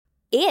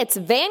It's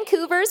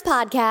Vancouver's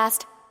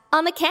podcast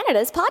on the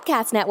Canada's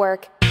Podcast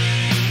Network.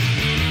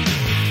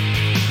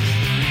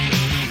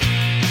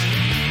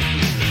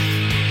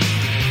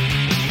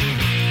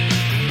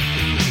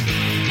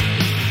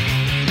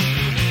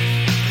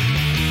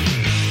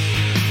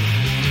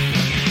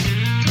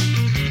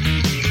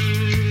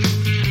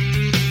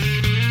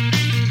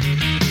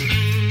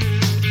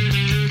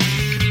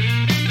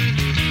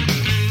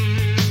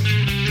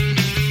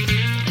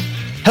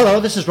 Hello,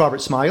 this is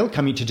Robert Smile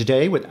coming to you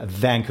today with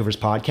Vancouver's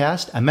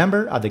podcast, a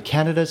member of the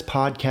Canada's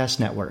Podcast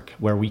Network,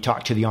 where we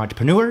talk to the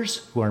entrepreneurs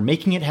who are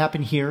making it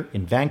happen here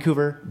in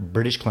Vancouver,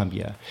 British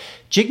Columbia.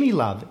 Jigme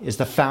Love is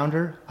the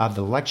founder of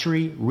the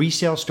luxury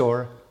resale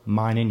store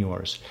Mine and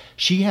Yours.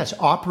 She has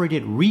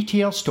operated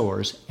retail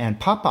stores and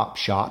pop-up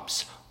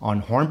shops on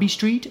Hornby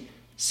Street,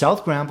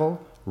 South Granville,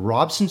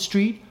 Robson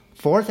Street,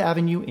 4th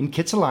Avenue in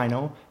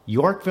Kitsilano,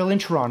 Yorkville in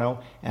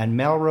Toronto, and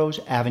Melrose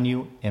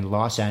Avenue in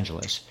Los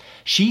Angeles.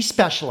 She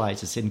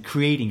specializes in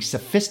creating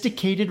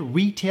sophisticated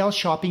retail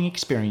shopping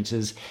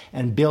experiences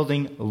and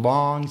building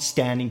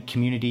long-standing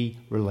community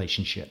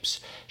relationships.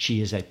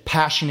 She is a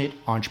passionate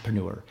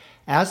entrepreneur.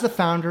 As the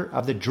founder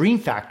of the Dream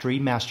Factory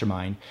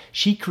Mastermind,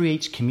 she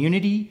creates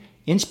community,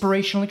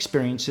 inspirational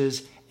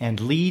experiences, and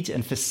leads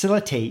and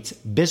facilitates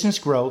business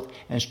growth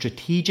and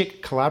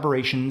strategic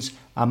collaborations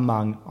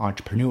among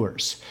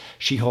entrepreneurs.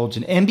 She holds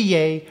an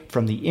MBA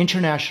from the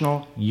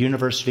International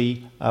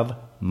University of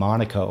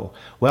Monaco.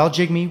 Well,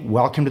 Jigme,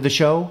 welcome to the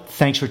show.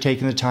 Thanks for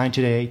taking the time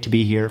today to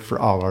be here for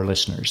all our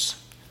listeners.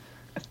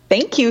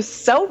 Thank you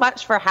so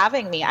much for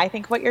having me. I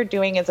think what you're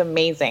doing is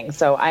amazing,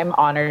 so I'm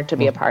honored to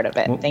be a part of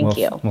it. Thank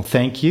you. Well,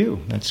 thank you.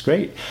 That's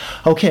great.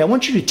 Okay, I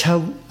want you to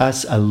tell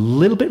us a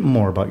little bit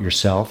more about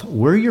yourself,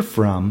 where you're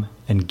from,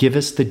 and give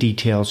us the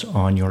details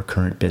on your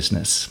current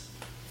business.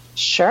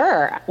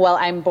 Sure. Well,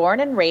 I'm born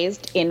and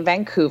raised in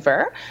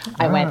Vancouver.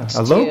 I went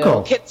to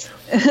local.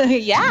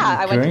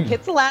 I went to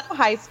Kitsilano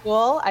High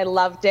School. I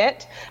loved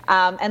it.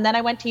 And then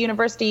I went to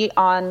university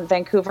on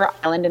Vancouver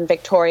Island in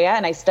Victoria,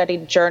 and I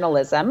studied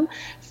journalism.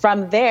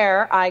 From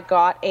there, I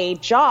got a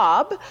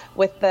job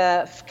with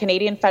the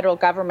Canadian federal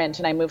government,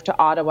 and I moved to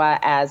Ottawa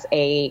as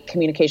a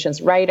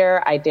communications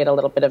writer. I did a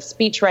little bit of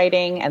speech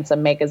writing and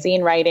some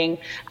magazine writing,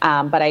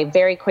 but I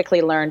very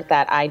quickly learned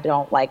that I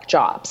don't like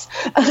jobs.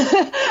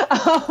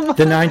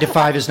 The 9 to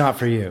 5 is not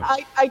for you.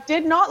 I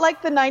did not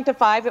like the 9 to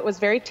 5. It was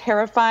very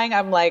terrifying.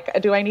 I'm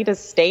like, do I need to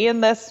stay in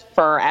this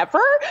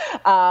forever?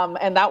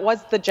 And that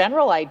was the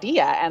general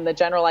idea, and the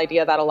general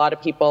idea that a lot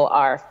of people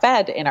are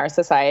fed in our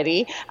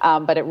society,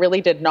 but it really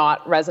did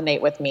not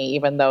resonate with me,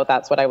 even though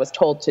that's what I was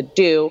told to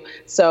do.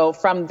 So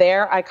from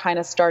there, I kind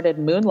of started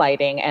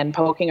moonlighting and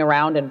poking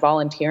around and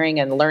volunteering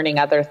and learning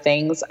other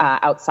things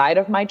outside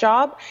of my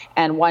job.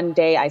 And one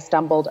day I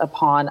stumbled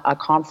upon a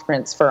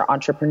conference for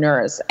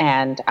entrepreneurs,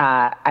 and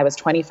I was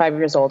 25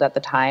 years old at the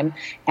time,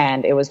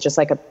 and it was just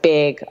like a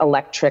big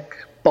electric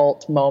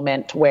bolt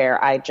moment where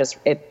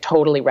it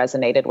totally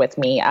resonated with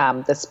me.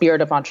 The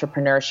spirit of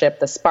entrepreneurship,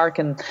 the spark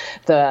in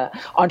the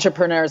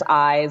entrepreneur's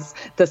eyes,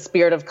 the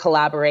spirit of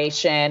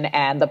collaboration,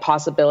 and the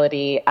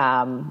possibility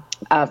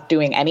of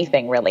doing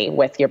anything really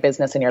with your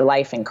business and your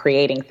life and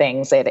creating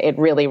things. It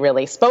really,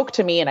 really spoke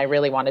to me, and I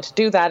really wanted to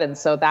do that. And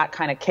so that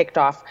kind of kicked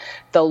off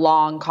the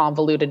long,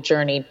 convoluted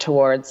journey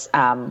towards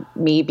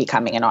me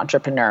becoming an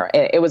entrepreneur.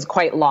 It was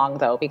quite long,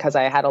 though, because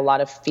I had a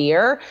lot of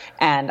fear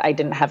and I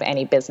didn't have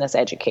any business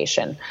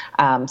education.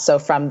 So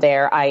from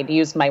there, I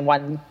used my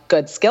one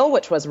good skill,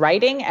 which was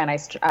writing, and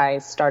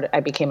I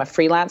became a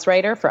freelance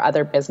writer for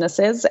other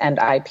businesses and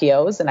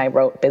IPOs, and I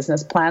wrote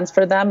business plans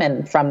for them.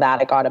 And from that,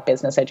 I got a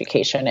business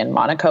education in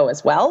Monaco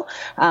as well.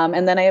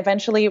 And then I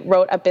eventually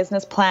wrote a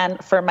business plan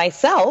for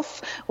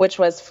myself, which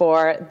was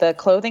for the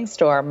clothing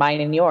store Mine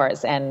and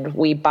Yours, and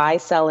we buy,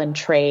 sell, and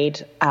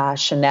trade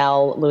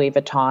Chanel, Louis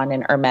Vuitton,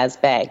 and Hermes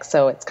bags.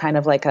 So it's kind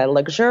of like a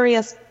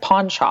luxurious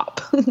pawn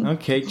shop.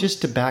 Okay,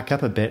 just to back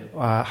up a bit,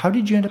 how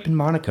did you end up in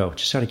Monaco?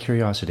 Just out of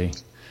curiosity.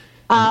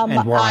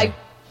 And why?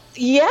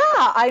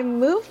 I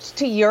moved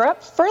to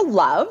Europe for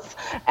love,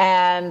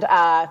 and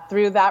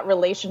through that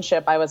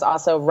relationship, I was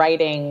also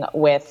writing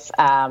with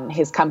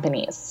his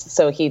companies.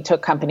 So he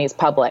took companies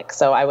public.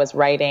 So I was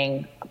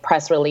writing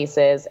press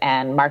releases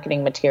and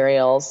marketing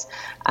materials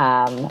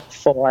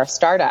for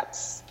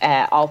startups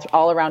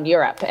all around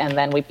Europe, and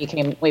then we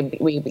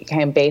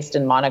became based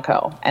in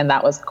Monaco, and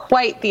that was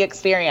quite the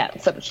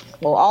experience.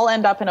 We'll all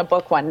end up in a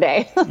book one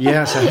day.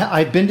 Yes,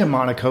 I've been to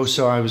Monaco,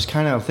 so I was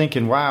kind of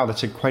thinking, wow,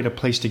 that's quite a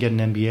place to get an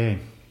MBA.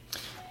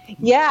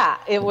 Yeah,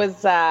 it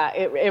was.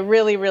 It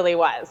really, really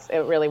was. It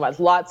really was.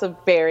 Lots of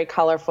very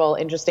colorful,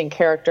 interesting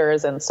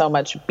characters, and so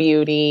much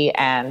beauty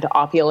and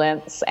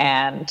opulence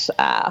and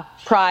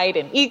pride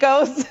and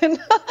egos and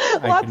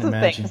lots of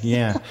things.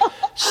 Yeah.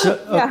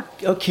 So,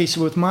 okay.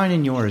 So with Mine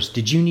and Yours,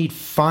 did you need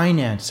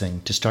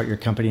financing to start your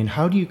company, and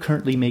how do you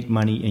currently make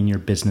money in your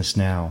business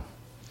now?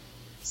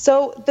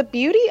 So the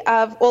beauty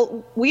of,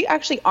 well, we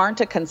actually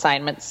aren't a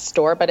consignment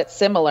store, but it's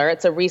similar.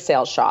 It's a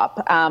resale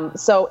shop.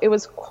 So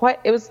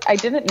I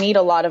didn't need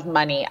a lot of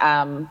money.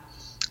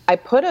 I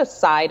put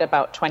aside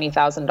about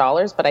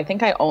 $20,000, but I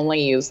think I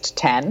only used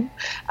 10.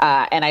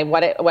 And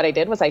what I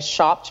did was I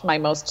shopped my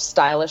most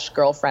stylish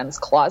girlfriends'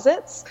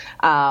 closets.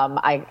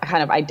 I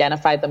kind of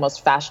identified the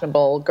most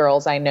fashionable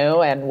girls I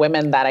knew and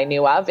women that I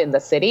knew of in the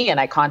city, and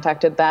I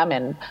contacted them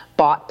and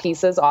bought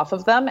pieces off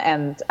of them.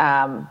 And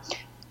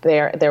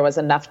there was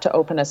enough to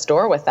open a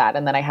store with that.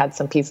 And then I had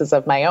some pieces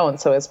of my own.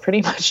 So it was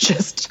pretty much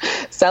just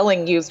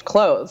selling used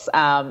clothes.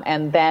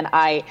 And then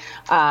I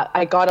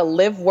got a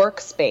live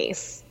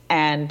workspace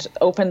and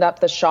opened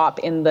up the shop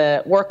in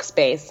the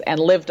workspace and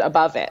lived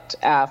above it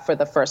for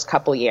the first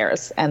couple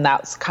years. And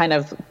that's kind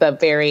of the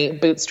very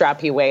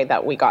bootstrappy way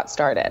that we got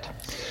started.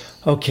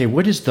 Okay,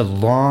 what is the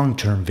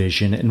long-term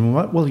vision and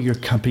what will your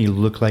company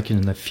look like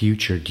in the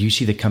future? Do you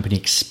see the company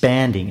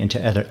expanding into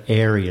other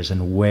areas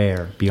and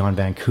where beyond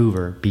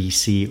Vancouver,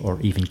 BC, or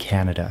even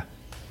Canada?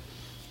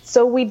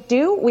 So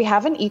we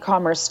have an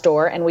e-commerce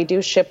store and we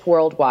do ship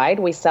worldwide.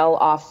 We sell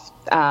off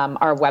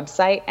our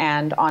website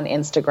and on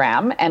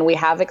Instagram, and we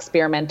have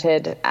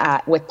experimented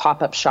with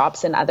pop-up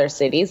shops in other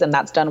cities, and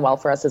that's done well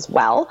for us as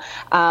well.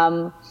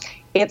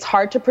 It's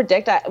hard to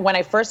predict. When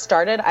I first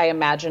started, I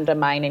imagined a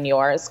mine and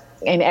yours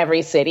in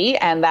every city,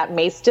 and that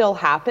may still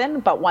happen.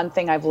 But one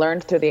thing I've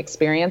learned through the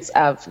experience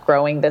of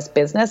growing this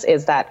business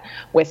is that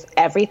with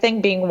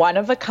everything being one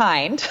of a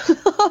kind,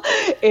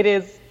 it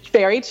is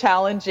very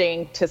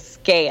challenging to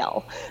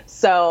scale.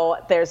 So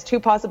there's two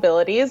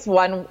possibilities.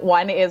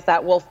 One is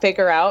that we'll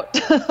figure out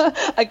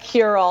a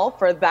cure-all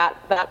for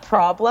that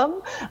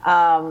problem.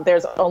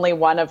 There's only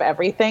one of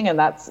everything, and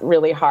that's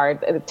really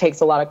hard. It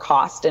takes a lot of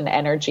cost and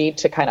energy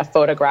to kind of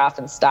photograph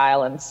and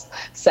style and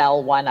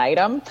sell one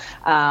item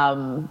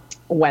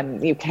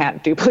when you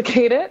can't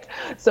duplicate it.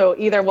 So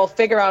either we'll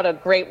figure out a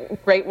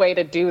great way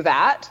to do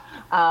that,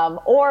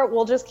 or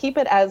we'll just keep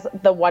it as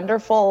the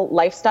wonderful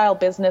lifestyle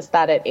business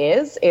that it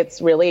is.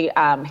 It's really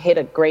hit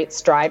a great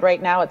stride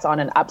right now. It's on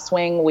an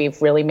upswing.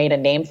 We've really made a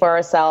name for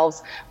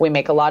ourselves. We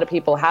make a lot of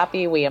people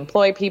happy. We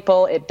employ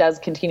people. It does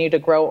continue to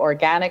grow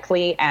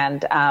organically,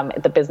 and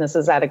the business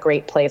is at a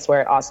great place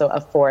where it also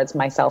affords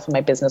myself and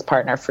my business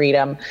partner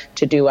freedom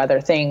to do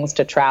other things,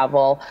 to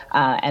travel,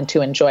 and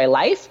to enjoy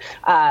life.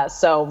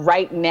 So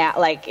right now,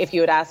 like if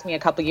you had asked me a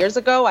couple years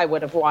ago, I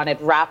would have wanted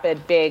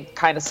rapid, big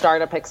kind of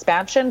startup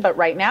expansion. But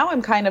right now,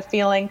 I'm kind of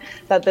feeling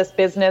that this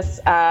business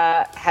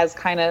has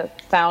kind of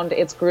found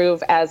its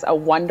groove as a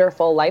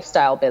wonderful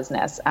lifestyle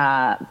business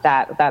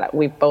that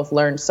we've both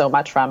learned so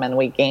much from and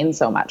we gain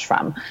so much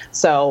from.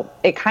 So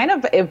it kind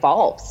of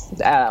evolves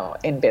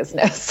in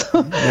business.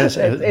 Yes,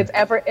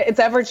 it's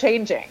ever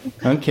changing.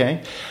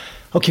 Okay,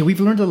 we've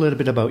learned a little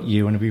bit about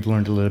you and we've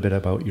learned a little bit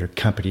about your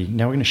company.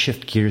 Now we're going to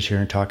shift gears here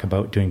and talk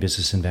about doing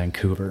business in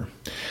Vancouver.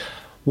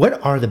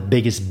 What are the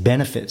biggest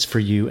benefits for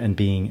you and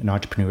being an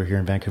entrepreneur here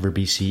in Vancouver,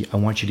 BC? I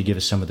want you to give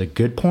us some of the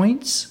good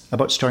points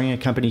about starting a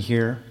company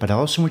here, but I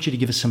also want you to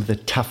give us some of the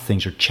tough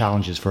things or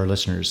challenges for our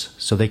listeners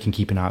so they can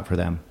keep an eye out for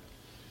them.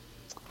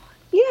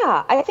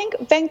 Yeah, I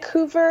think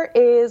Vancouver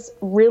is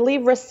really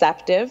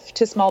receptive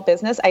to small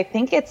business. I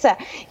think it's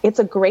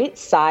a great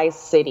size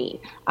city.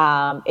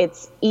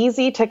 It's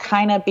easy to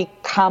kind of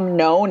become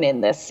known in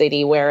this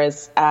city,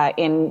 whereas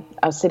in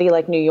a city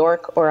like New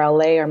York or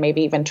LA or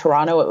maybe even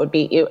Toronto,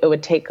 it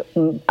would take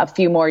a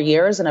few more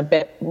years and a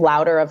bit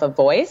louder of a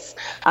voice.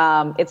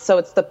 It's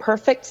the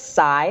perfect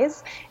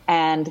size.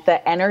 And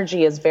the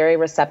energy is very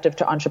receptive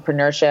to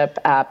entrepreneurship.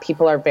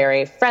 People are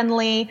very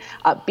friendly,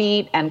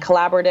 upbeat, and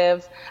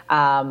collaborative.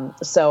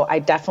 So I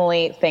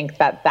definitely think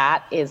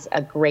that is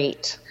a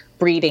great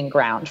breeding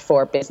ground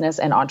for business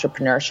and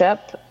entrepreneurship.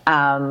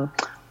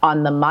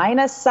 On the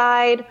minus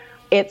side,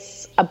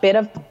 it's a bit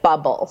of a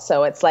bubble.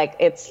 So it's like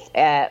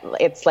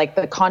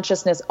the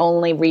consciousness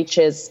only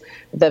reaches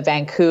the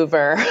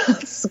Vancouver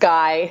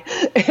sky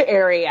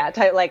area.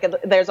 Like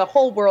there's a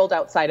whole world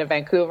outside of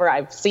Vancouver.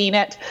 I've seen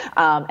it.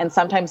 And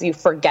sometimes you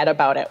forget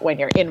about it when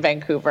you're in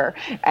Vancouver.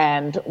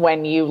 And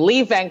when you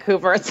leave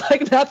Vancouver, it's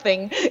like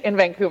nothing in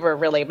Vancouver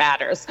really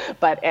matters.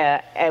 But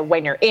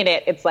when you're in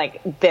it, it's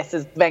like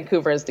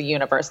Vancouver is the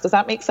universe. Does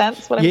that make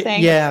sense, what I'm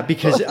saying? Yeah,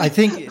 because I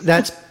think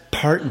that's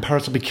part and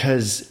parcel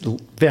because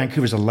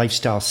Vancouver is a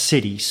lifestyle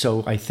city.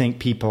 So I think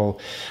people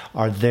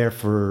are there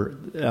for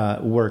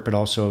work, but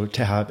also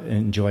to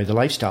enjoy the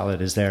lifestyle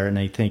that is there. And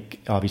I think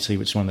obviously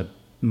it's and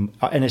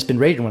it's been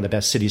rated one of the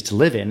best cities to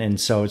live in.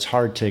 And so it's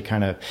hard to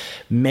kind of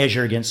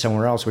measure against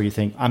somewhere else where you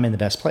think I'm in the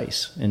best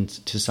place and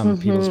to some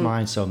people's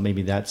minds. So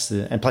maybe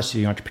and plus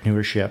the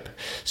entrepreneurship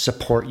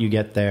support you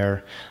get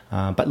there.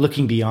 But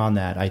looking beyond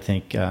that, I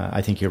think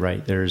you're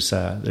right.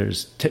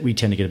 We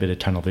tend to get a bit of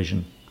tunnel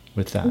vision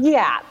with that.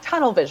 Yeah,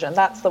 tunnel vision,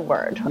 that's the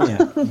word.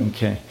 Yeah,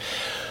 okay.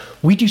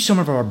 We do some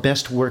of our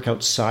best work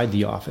outside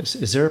the office.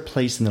 Is there a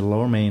place in the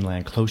Lower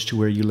Mainland close to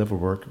where you live or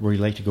work where you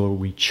like to go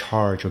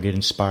recharge or get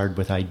inspired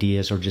with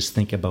ideas or just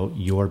think about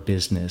your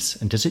business?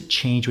 And does it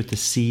change with the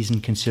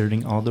season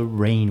considering all the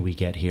rain we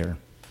get here?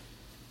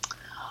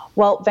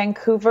 Well,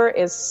 Vancouver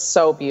is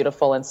so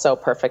beautiful and so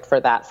perfect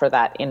for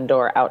that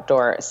indoor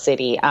outdoor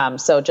city.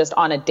 So just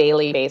on a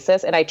daily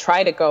basis, and I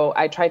try to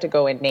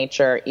go in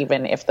nature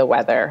even if the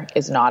weather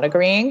is not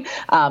agreeing.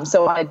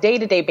 So on a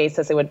day-to-day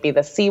basis, it would be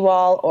the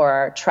seawall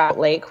or Trout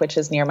Lake, which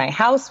is near my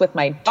house with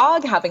my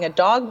dog. Having a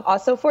dog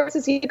also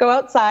forces you to go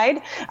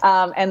outside.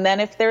 And then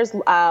if there's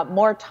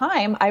more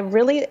time, I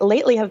really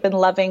lately have been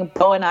loving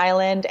Bowen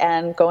Island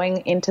and going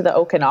into the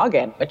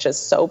Okanagan, which is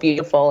so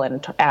beautiful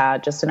and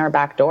just in our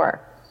back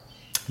door.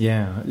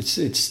 Yeah,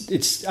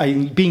 it's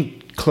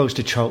being close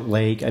to Trout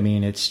Lake. I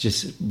mean, it's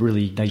just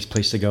really nice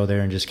place to go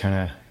there and just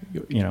kind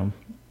of,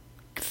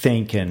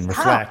 think and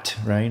reflect,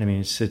 right? I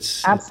mean,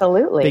 it's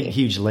absolutely a big,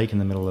 huge lake in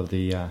the middle of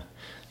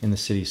in the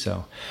city.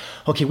 So,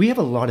 okay, we have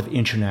a lot of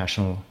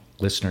international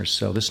listeners.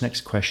 So this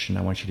next question,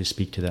 I want you to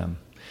speak to them.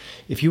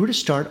 If you were to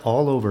start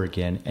all over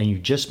again and you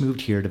just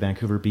moved here to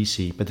Vancouver,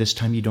 BC, but this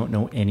time you don't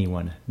know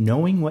anyone,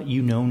 knowing what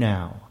you know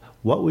now,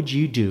 what would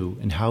you do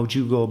and how would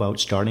you go about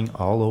starting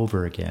all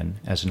over again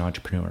as an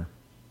entrepreneur?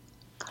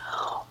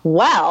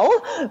 Well,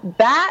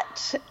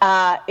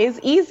 that is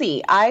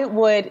easy. I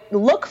would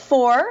look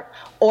for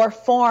or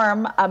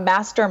form a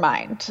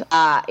mastermind.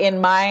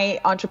 In my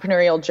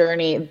entrepreneurial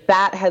journey,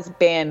 that has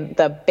been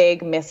the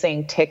big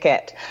missing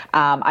ticket.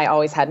 I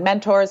always had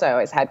mentors. I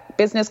always had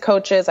business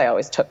coaches. I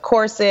always took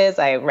courses.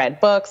 I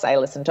read books. I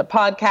listened to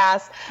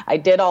podcasts. I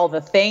did all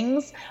the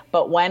things.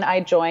 But when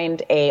I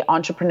joined a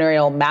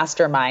entrepreneurial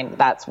mastermind,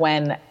 that's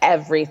when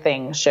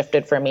everything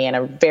shifted for me in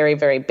a very,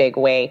 very big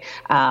way,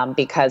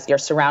 because you're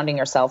surrounding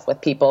yourself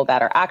with people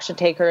that are action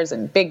takers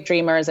and big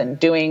dreamers and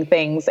doing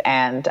things,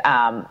 and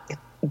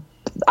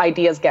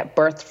ideas get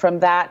birthed from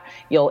that.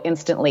 You'll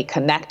instantly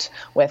connect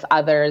with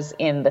others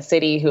in the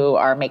city who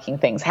are making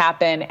things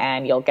happen,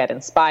 and you'll get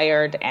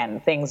inspired,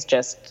 and things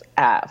just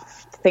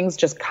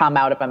come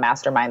out of a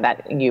mastermind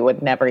that you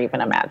would never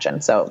even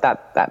imagine. So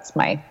that's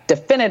my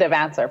definitive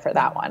answer for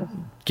that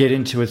one. Get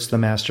into it.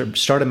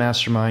 Start a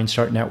mastermind,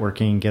 start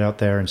networking, get out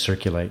there and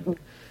circulate.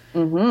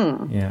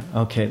 Mm-hmm. Yeah.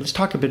 Okay. Let's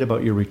talk a bit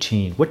about your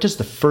routine. What does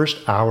the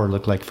first hour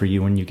look like for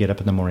you when you get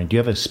up in the morning? Do you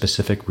have a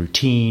specific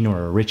routine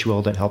or a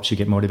ritual that helps you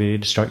get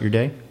motivated to start your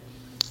day?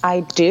 I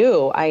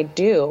do.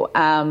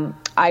 In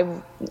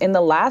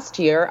the last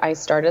year, I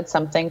started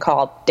something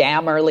called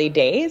Damn Early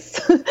Days.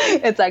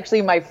 It's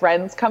actually my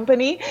friend's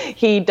company.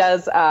 He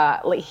does,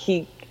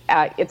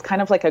 it's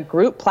kind of like a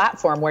group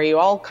platform where you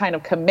all kind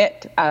of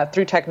commit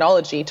through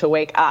technology to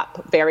wake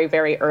up very,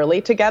 very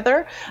early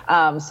together.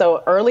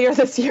 So earlier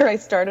this year, I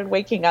started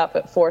waking up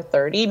at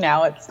 4:30.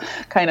 Now it's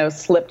kind of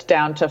slipped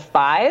down to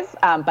 5.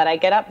 But I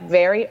get up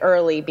very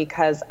early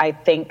because I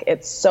think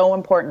it's so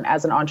important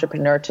as an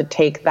entrepreneur to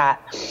take that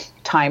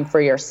time for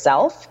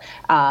yourself.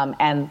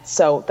 And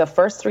so the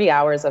first 3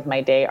 hours of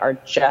my day are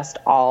just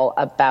all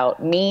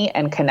about me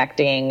and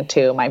connecting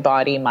to my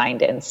body,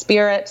 mind, and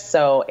spirit.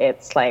 So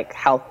it's like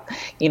health,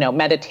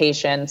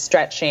 meditation,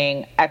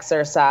 stretching,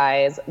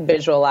 exercise,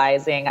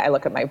 visualizing. I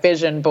look at my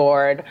vision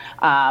board.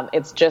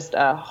 It's just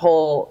a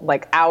whole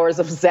hours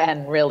of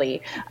Zen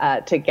really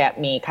to get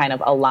me kind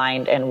of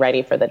aligned and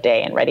ready for the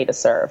day and ready to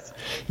serve.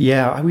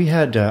 Yeah, we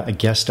had a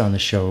guest on the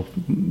show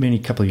a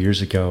couple of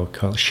years ago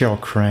called Cheryl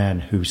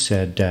Cran, who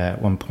said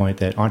at one point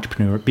that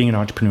being an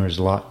entrepreneur is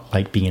a lot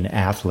like being an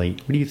athlete.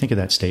 What do you think of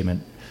that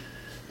statement?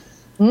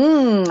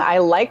 I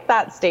like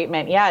that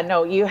statement. Yeah,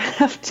 no, you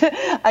have to.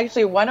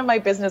 Actually, one of my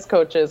business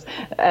coaches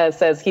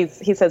says he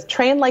says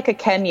train like a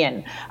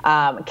Kenyan.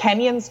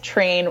 Kenyans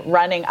train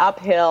running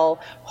uphill,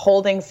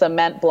 holding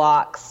cement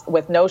blocks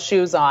with no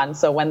shoes on.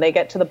 So when they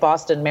get to the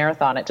Boston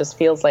Marathon, it just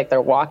feels like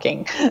they're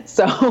walking.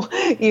 So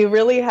you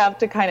really have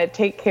to kind of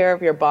take care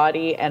of your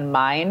body and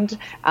mind,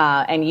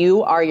 and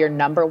you are your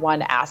number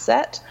one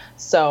asset.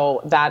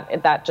 So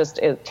that just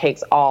it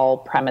takes all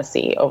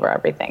primacy over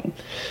everything.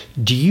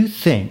 Do you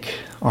think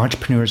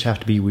entrepreneurs have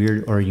to be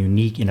weird or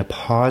unique in a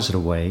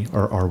positive way,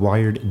 or are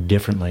wired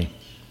differently?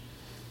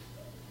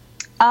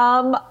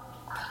 Yeah,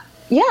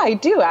 I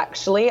do,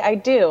 actually. I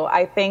do.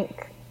 I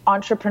think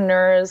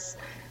entrepreneurs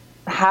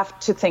have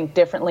to think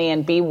differently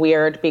and be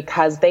weird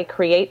because they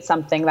create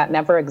something that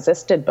never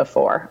existed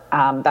before.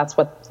 That's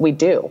what we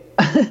do.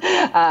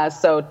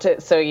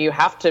 So you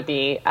have to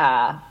be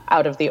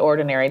out of the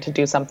ordinary to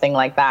do something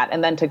like that,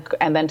 and then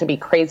to be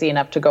crazy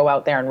enough to go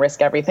out there and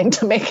risk everything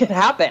to make it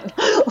happen.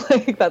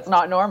 That's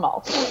not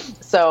normal.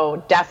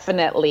 So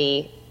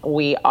definitely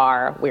we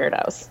are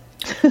weirdos.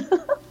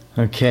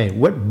 Okay,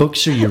 what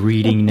books are you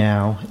reading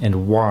now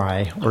and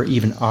why, or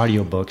even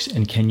audiobooks,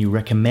 and can you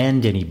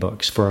recommend any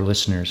books for our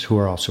listeners who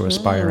are also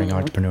aspiring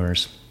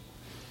entrepreneurs?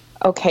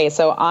 Okay,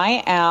 so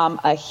I am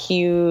a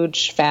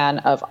huge fan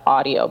of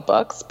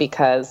audiobooks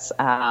because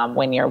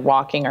when you're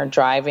walking or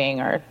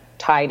driving or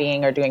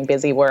tidying or doing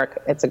busy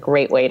work, it's a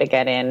great way to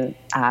get in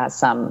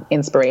some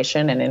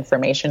inspiration and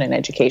information and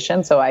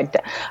education. So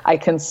I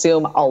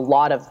consume a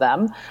lot of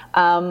them.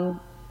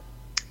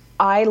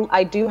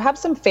 I do have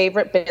some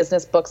favorite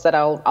business books that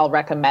I'll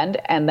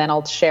recommend, and then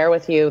I'll share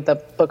with you the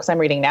books I'm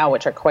reading now,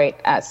 which are quite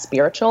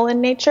spiritual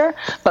in nature.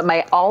 But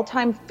my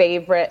all-time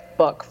favorite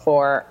book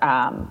for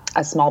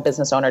a small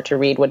business owner to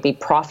read would be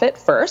Profit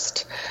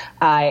First.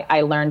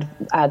 I learned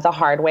the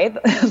hard way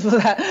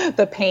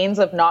the pains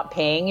of not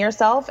paying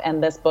yourself,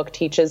 and this book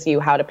teaches you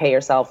how to pay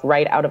yourself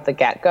right out of the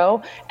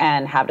get-go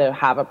and how to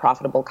have a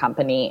profitable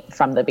company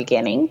from the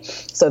beginning.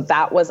 So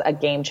that was a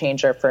game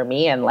changer for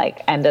me, and like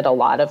ended a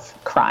lot of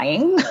crying.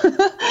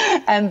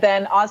 And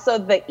then also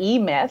the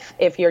E-Myth,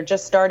 if you're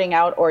just starting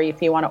out or if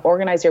you want to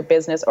organize your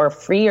business or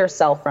free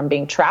yourself from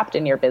being trapped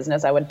in your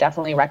business, I would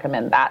definitely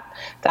recommend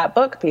that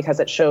book, because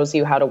it shows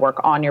you how to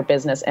work on your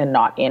business and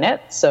not in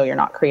it. So you're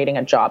not creating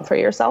a job for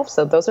yourself.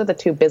 So those are the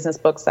two business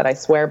books that I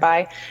swear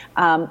by.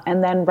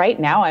 And then right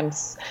now I'm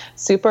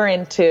super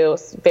into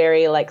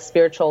very like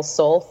spiritual,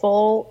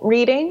 soulful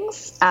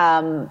readings.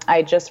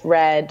 I just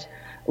read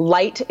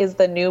Light is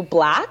the New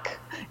Black,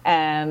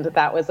 and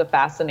that was a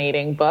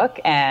fascinating book.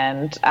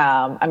 And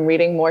I'm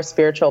reading more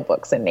spiritual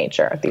books in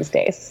nature these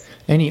days.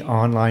 Any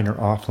online or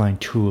offline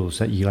tools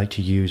that you like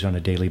to use on a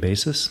daily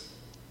basis?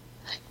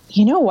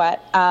 You know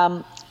what?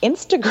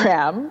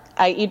 Instagram,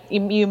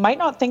 you might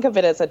not think of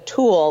it as a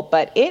tool,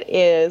 but it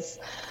is.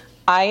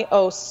 I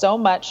owe so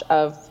much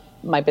of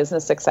my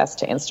business success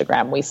to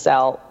Instagram. We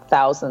sell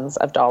thousands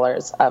of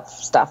dollars of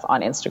stuff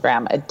on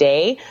Instagram a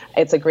day.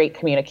 It's a great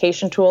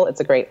communication tool.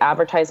 It's a great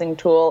advertising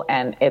tool,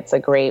 and it's a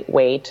great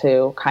way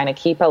to kind of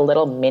keep a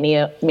little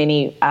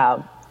mini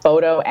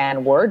photo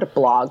and word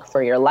blog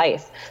for your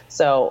life.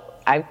 So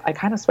I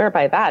kind of swear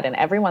by that, and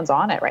everyone's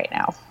on it right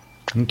now.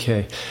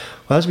 Okay.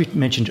 Well, as we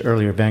mentioned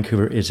earlier,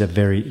 Vancouver is a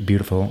very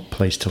beautiful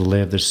place to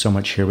live. There's so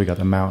much here. We got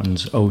the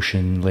mountains,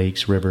 ocean,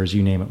 lakes, rivers,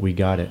 you name it, we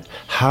got it.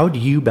 How do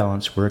you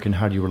balance work, and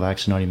how do you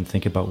relax and not even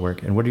think about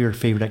work? And what are your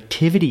favorite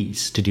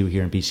activities to do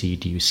here in BC?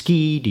 Do you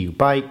ski? Do you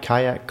bike,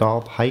 kayak,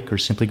 golf, hike, or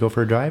simply go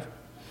for a drive?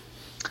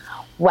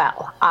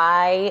 Well,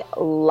 I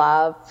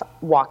love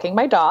walking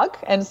my dog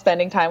and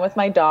spending time with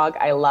my dog.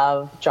 I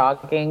love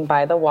jogging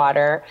by the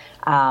water.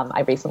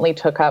 I recently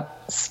took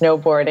up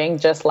snowboarding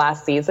just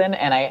last season,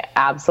 and I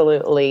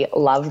absolutely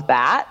love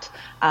that.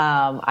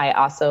 I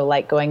also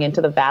like going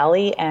into the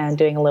valley and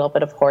doing a little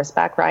bit of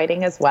horseback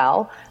riding as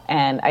well.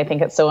 And I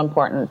think it's so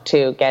important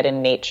to get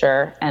in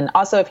nature. And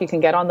also, if you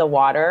can get on the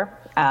water,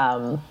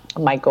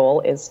 my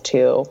goal is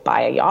to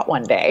buy a yacht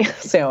one day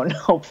soon,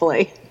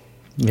 hopefully.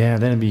 Yeah,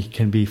 then it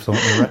can be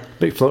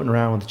floating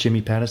around with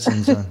Jimmy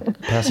Patterson's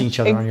passing each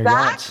other on your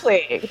yachts.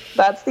 Exactly.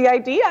 That's the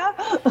idea.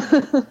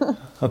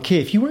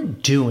 Okay, if you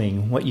weren't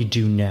doing what you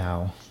do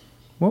now,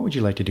 what would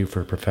you like to do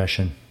for a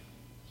profession?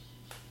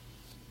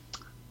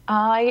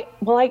 I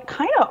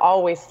kind of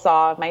always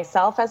saw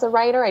myself as a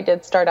writer. I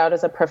did start out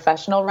as a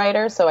professional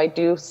writer, so I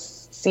do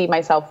see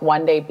myself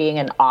one day being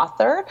an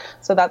author.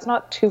 So that's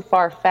not too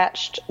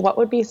far-fetched. What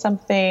would be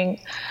something,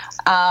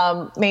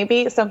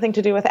 maybe something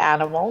to do with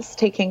animals,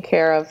 taking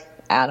care of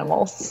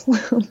animals.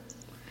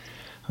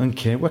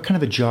 Okay, what kind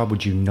of a job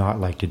would you not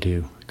like to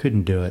do?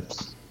 Couldn't do it.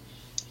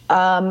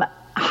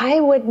 I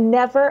would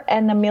never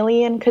in a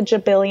million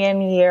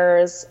kajabillion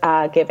years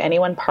give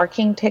anyone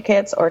parking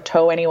tickets or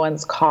tow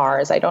anyone's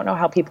cars. I don't know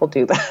how people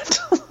do that.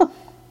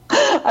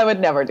 I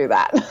would never do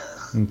that.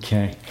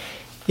 Okay.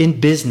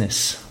 In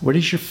business, what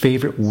is your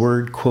favorite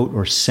word, quote,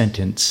 or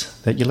sentence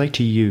that you like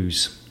to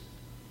use?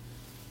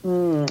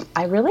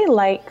 I really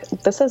like,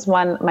 this is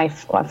one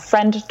a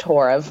friend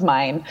tour of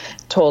mine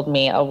told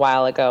me a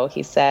while ago.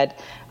 He said,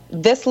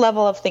 this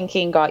level of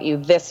thinking got you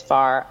this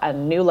far. A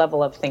new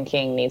level of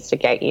thinking needs to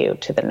get you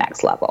to the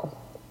next level.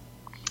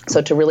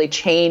 So to really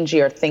change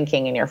your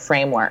thinking and your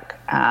framework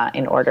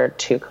in order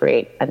to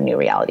create a new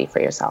reality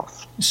for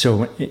yourself.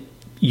 So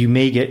you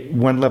may get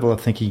one level of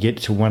thinking, get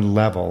to one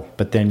level,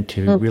 but then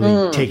to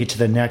really take it to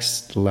the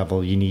next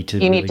level, you need to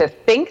need to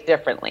think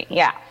differently.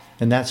 Yeah.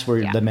 And that's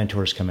where the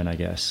mentors come in, I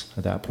guess,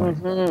 at that point.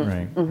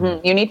 Right.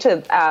 You need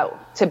to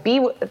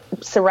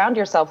surround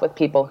yourself with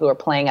people who are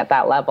playing at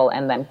that level,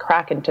 and then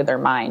crack into their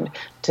mind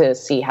to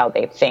see how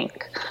they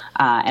think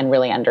and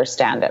really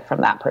understand it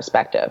from that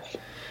perspective.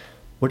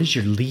 What is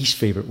your least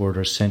favorite word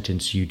or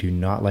sentence you do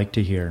not like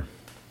to hear?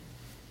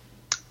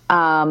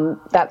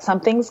 That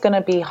something's going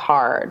to be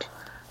hard.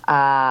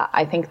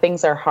 I think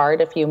things are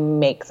hard if you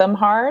make them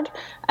hard.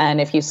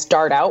 And if you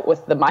start out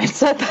with the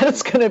mindset that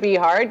it's going to be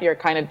hard, you're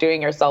kind of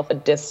doing yourself a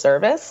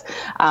disservice.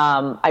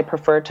 I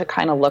prefer to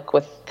kind of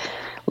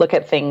look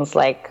at things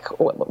like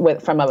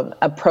from an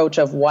approach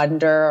of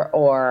wonder,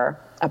 or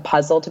a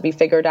puzzle to be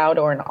figured out,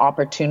 or an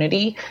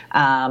opportunity.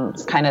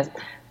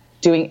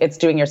 It's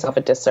doing yourself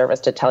a disservice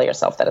to tell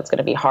yourself that it's going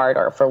to be hard,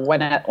 or for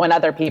when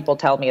other people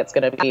tell me it's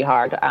going to be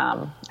hard,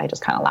 I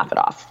just kind of laugh it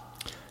off.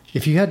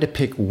 If you had to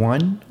pick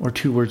one or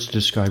two words to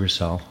describe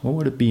yourself, what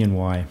would it be and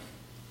why?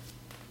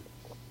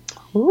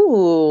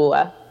 Ooh,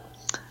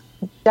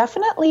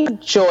 definitely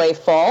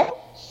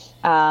joyful.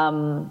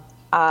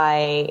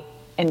 I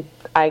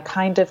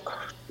kind of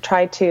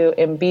try to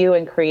imbue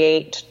and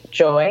create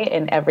joy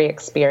in every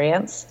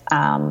experience,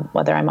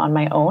 whether I'm on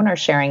my own or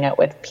sharing it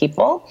with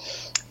people.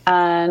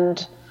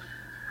 And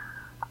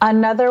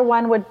another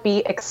one would be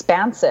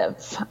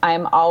expansive.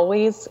 I'm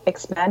always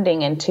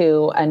expanding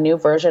into a new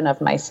version of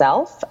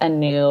myself, a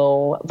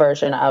new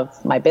version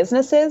of my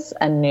businesses,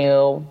 a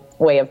new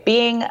way of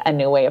being, a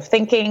new way of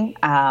thinking,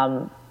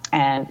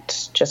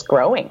 and just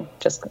growing,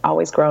 just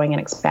always growing and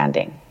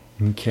expanding.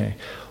 Okay.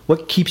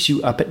 What keeps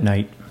you up at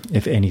night,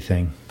 if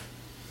anything?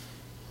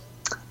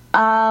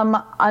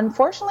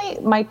 Unfortunately,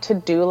 my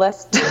to-do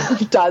list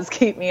does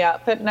keep me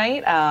up at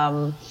night.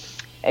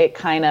 It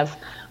kind of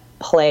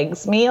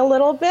plagues me a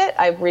little bit.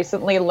 I've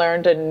recently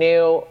learned a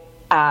new,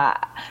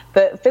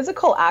 the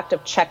physical act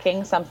of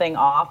checking something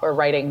off or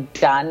writing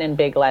done in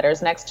big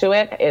letters next to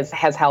it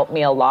has helped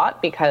me a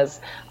lot, because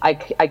I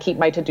keep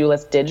my to-do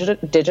list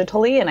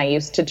digitally, and I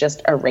used to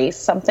just erase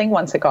something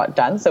once it got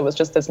done. So it was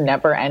just this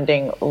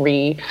never-ending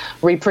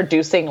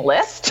reproducing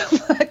list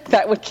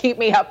that would keep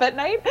me up at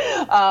night.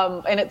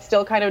 And it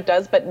still kind of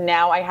does, but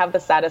now I have the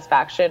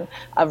satisfaction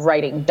of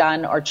writing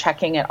done or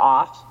checking it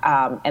off,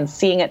 and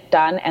seeing it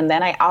done. And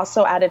then I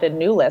also added a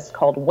new list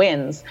called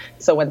wins.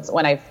 So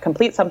when I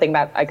complete something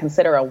that I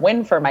consider a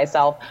win for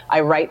myself,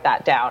 I write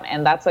that down.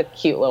 And that's a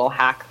cute little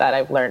hack that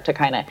I've learned to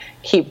kind of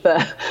keep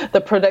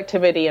the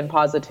productivity and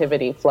positivity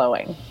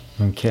flowing.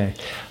 Okay.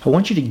 I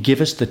want you to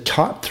give us the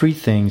top 3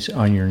 things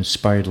on your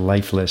inspired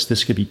life list.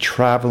 This could be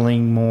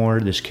traveling more.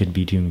 This could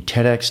be doing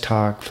TEDx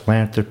talk,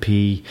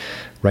 philanthropy,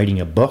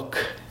 writing a book,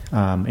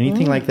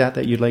 anything like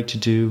that you'd like to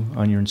do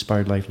on your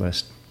inspired life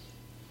list.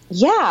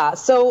 Yeah.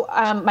 So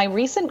my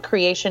recent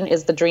creation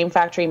is the Dream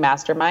Factory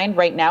Mastermind.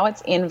 Right now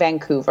it's in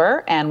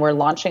Vancouver, and we're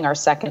launching our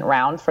second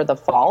round for the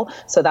fall.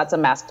 So that's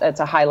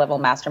it's a high-level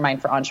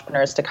mastermind for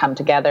entrepreneurs to come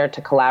together,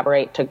 to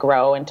collaborate, to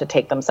grow, and to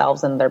take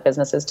themselves and their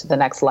businesses to the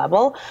next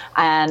level.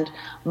 And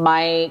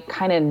my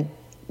kind of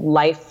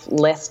life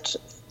list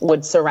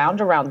would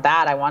surround around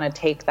that. I want to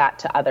take that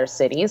to other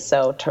cities,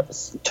 so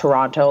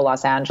Toronto,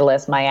 Los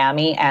Angeles,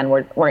 Miami, and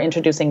we're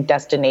introducing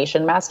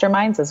destination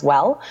masterminds as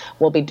well.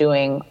 We'll be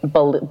doing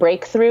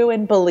Breakthrough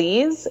in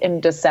Belize in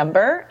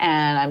December,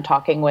 and I'm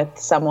talking with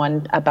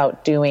someone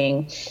about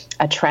doing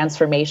a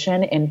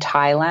transformation in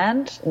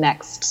Thailand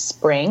next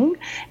spring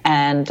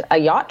and a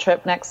yacht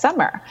trip next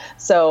summer.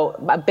 So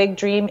a big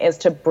dream is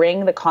to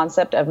bring the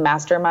concept of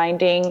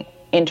masterminding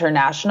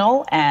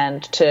international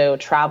and to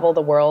travel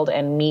the world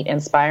and meet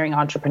inspiring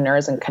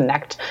entrepreneurs and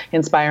connect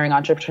inspiring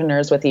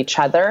entrepreneurs with each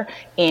other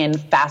in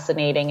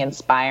fascinating,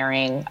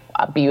 inspiring,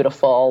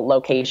 beautiful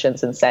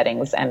locations and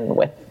settings and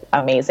with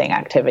amazing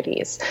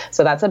activities.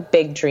 So that's a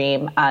big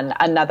dream. And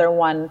another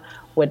one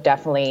would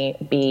definitely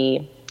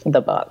be the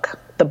book.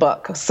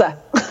 So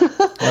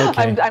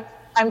Okay.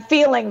 I'm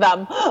feeling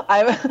them.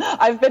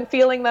 I've been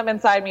feeling them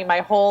inside me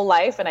my whole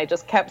life, and I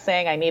just kept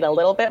saying I need a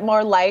little bit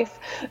more life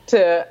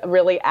to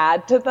really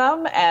add to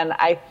them, and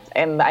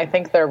I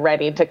think they're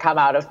ready to come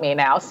out of me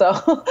now. So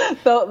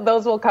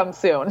those will come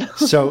soon.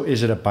 So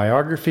is it a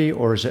biography,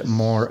 or is it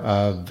more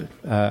of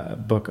a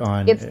book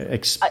on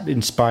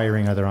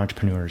inspiring other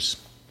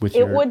entrepreneurs with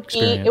your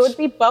experience? It would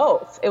be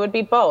both.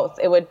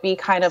 It would be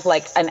kind of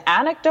like an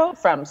anecdote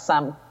from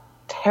some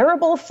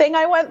terrible thing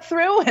I went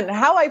through and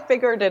how I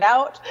figured it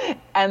out,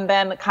 and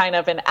then kind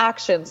of an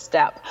action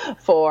step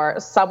for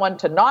someone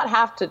to not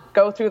have to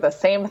go through the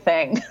same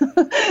thing.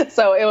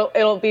 So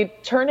it'll be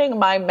turning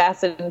my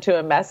message into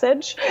a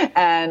message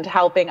and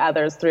helping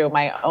others through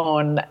my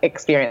own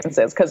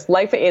experiences, because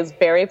life is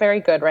very,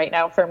 very good right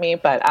now for me,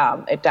 but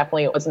it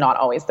definitely was not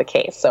always the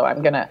case. So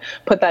I'm going to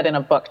put that in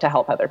a book to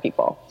help other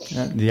people.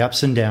 The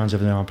ups and downs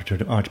of an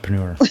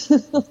entrepreneur.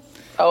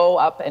 So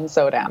up and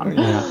so down.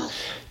 Yeah.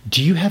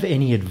 Do you have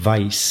any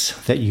advice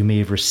that you may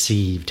have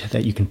received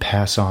that you can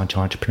pass on to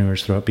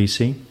entrepreneurs throughout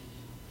BC?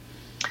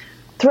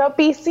 Throughout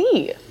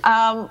BC,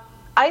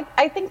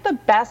 I think the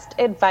best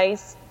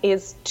advice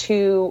is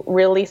to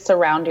really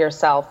surround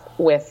yourself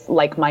with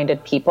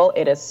like-minded people.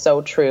 It is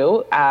so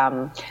true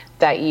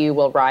that you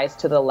will rise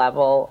to the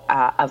level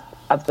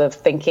of the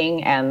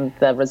thinking and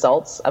the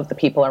results of the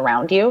people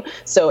around you.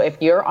 So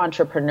if you're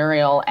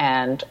entrepreneurial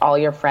and all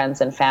your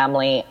friends and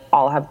family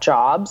all have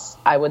jobs,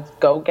 I would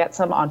go get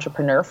some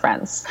entrepreneur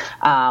friends,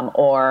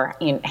 or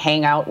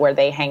hang out where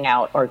they hang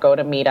out, or go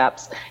to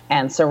meetups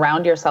and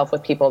surround yourself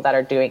with people that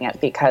are doing it,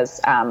 because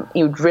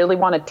you'd really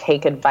want to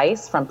take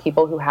advice from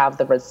people who have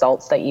the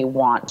results that you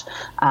want,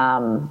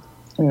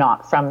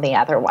 not from the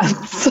other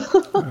ones.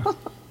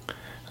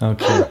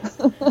 Okay.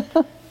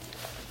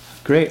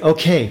 Great.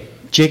 Okay.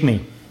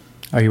 Jigme,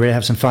 are you ready to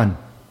have some fun?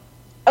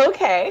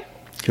 Okay.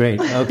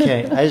 Great.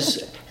 Okay.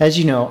 As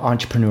you know,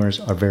 entrepreneurs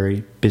are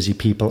very busy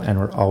people, and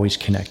we're always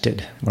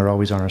connected. We're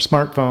always on our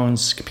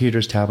smartphones,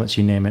 computers, tablets,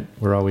 you name it.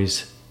 We're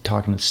always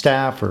talking to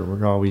staff, or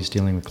we're always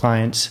dealing with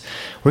clients.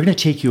 We're going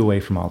to take you away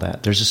from all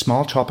that. There's a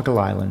small tropical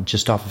island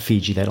just off of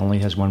Fiji that only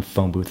has one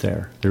phone booth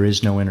there. There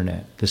is no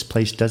internet. This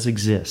place does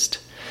exist.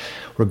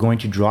 We're going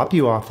to drop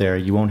you off there.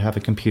 You won't have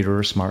a computer or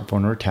a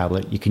smartphone or a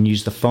tablet. You can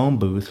use the phone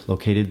booth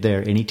located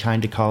there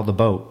anytime to call the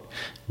boat.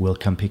 We'll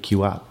come pick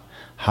you up.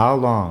 How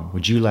long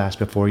would you last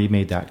before you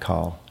made that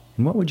call?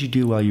 And what would you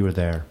do while you were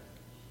there?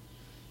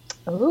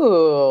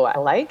 Ooh, I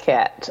like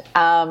it.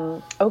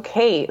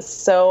 Okay,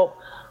 so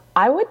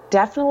I would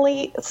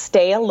definitely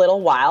stay a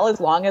little while, as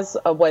long as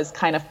was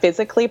kind of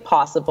physically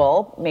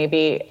possible,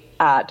 maybe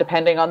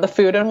depending on the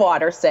food and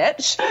water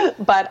sitch.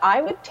 But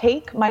I would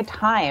take my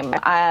time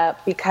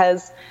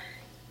because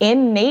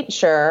in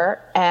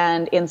nature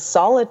and in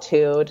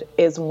solitude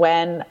is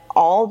when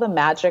all the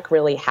magic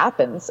really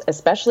happens,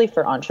 especially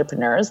for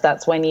entrepreneurs.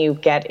 That's when you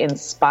get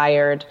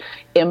inspired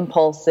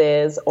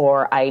impulses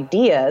or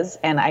ideas.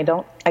 And I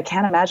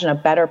can't imagine a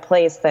better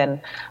place than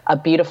a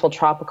beautiful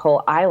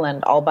tropical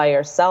island all by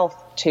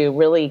yourself to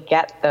really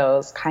get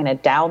those kind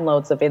of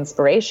downloads of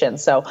inspiration.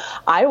 So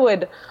I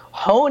would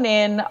hone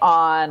in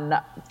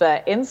on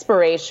the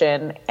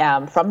inspiration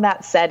from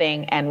that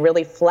setting and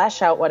really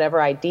flesh out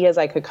whatever ideas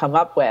I could come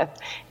up with.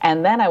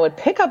 And then I would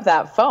pick up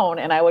that phone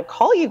and I would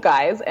call you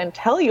guys and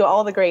tell you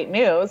all the great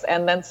news,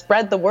 and then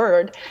spread the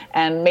word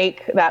and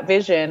make that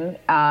vision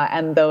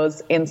and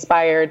those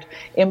inspired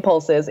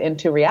impulses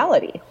into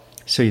reality.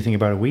 So you think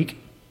about a week?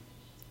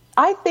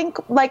 I think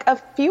like a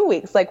few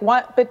weeks, like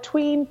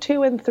between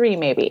 2 and 3,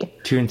 maybe.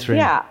 2 and 3.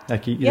 Yeah.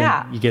 Like you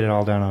get it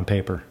all down on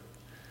paper.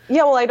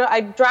 Yeah, well,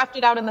 I draft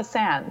it out in the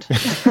sand.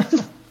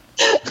 It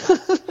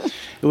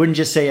wouldn't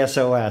just say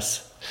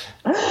SOS.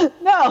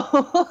 No.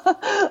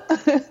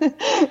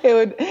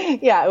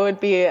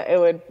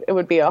 It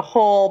would be a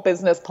whole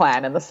business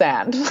plan in the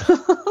sand.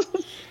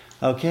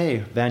 Okay,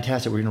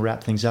 fantastic. We're going to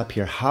wrap things up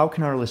here. How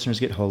can our listeners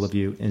get hold of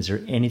you? Is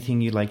there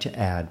anything you'd like to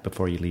add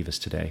before you leave us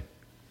today?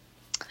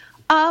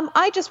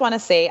 I just want to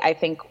say, I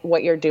think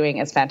what you're doing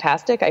is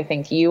fantastic. I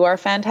think you are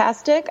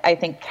fantastic. I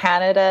think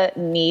Canada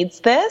needs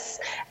this.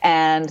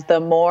 And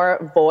the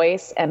more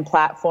voice and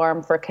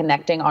platform for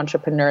connecting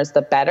entrepreneurs,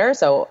 the better.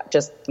 So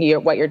just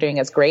what you're doing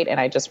is great.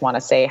 And I just want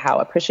to say how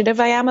appreciative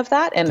I am of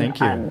that. And thank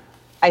you.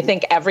 I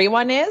think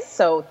everyone is.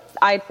 So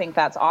I think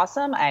that's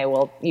awesome.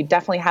 You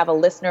definitely have a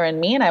listener in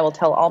me, and I will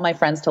tell all my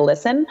friends to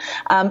listen.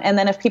 And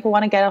then if people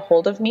want to get a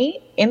hold of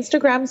me,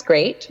 Instagram's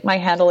great. My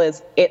handle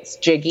is It's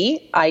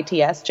Jiggy,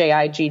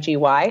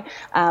 ITSJIGGY.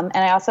 And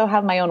I also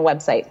have my own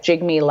website,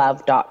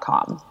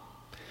 jigmelove.com.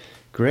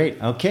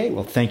 Great. Okay.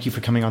 Well, thank you for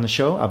coming on the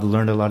show. I've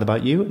learned a lot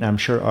about you, and I'm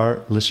sure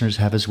our listeners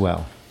have as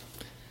well.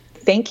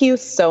 Thank you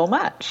so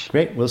much.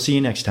 Great. We'll see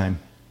you next time.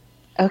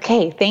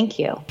 Okay. Thank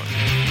you.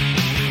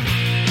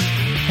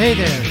 Hey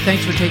there.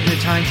 Thanks for taking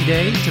the time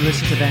today to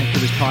listen to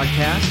Vancouver's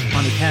podcast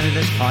on the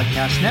Canada's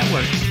Podcast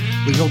Network.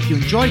 We hope you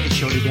enjoyed the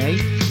show today.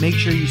 Make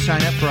sure you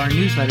sign up for our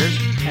newsletters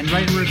and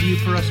write a review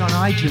for us on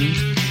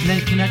iTunes, and then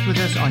connect with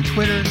us on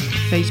Twitter,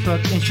 Facebook,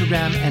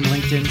 Instagram, and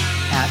LinkedIn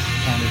at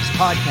Canada's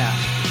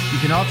Podcast. You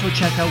can also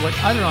check out what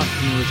other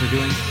entrepreneurs are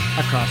doing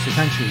across the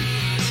country.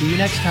 See you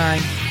next time.